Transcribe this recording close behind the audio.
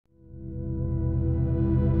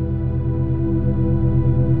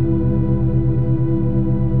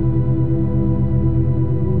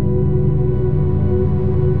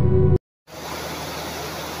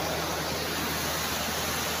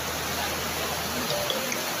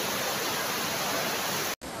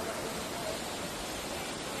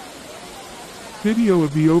Video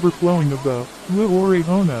of the overflowing of the La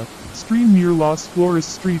Orejona stream near Las Flores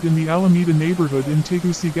Street in the Alameda neighborhood in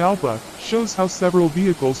Tegucigalpa shows how several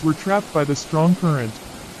vehicles were trapped by the strong current.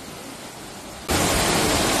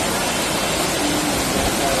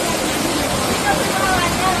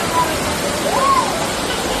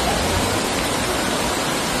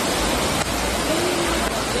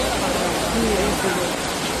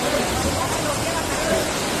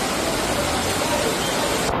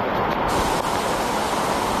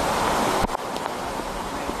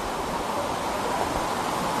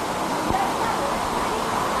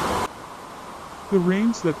 The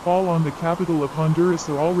rains that fall on the capital of Honduras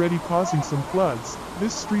are already causing some floods.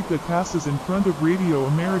 This street that passes in front of Radio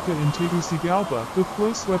America in Tegucigalpa, the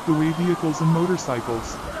flow swept away vehicles and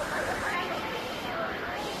motorcycles.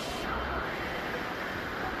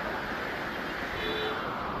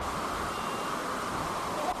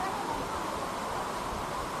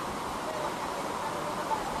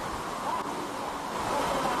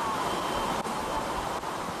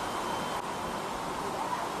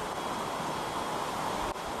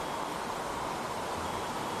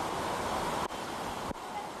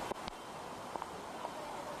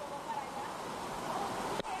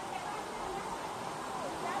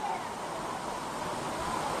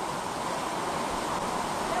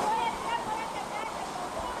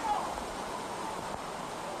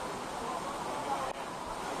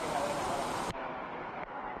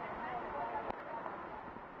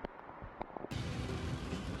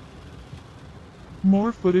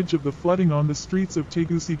 More footage of the flooding on the streets of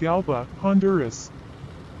Tegucigalpa, Honduras.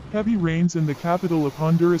 Heavy rains in the capital of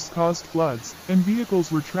Honduras caused floods, and vehicles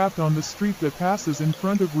were trapped on the street that passes in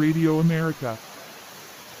front of Radio America.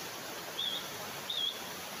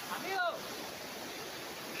 Amigo,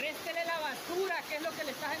 réstele la basura, que es lo que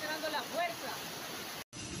le está generando la fuerza.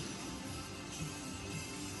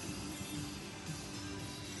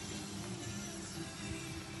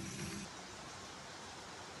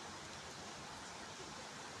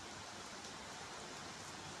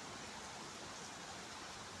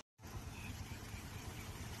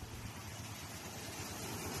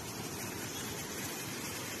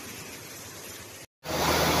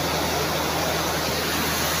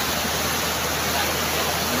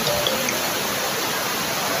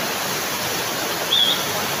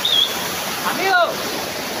 Amigo,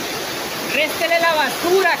 réstele la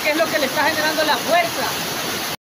basura, que es lo que le está generando la fuerza.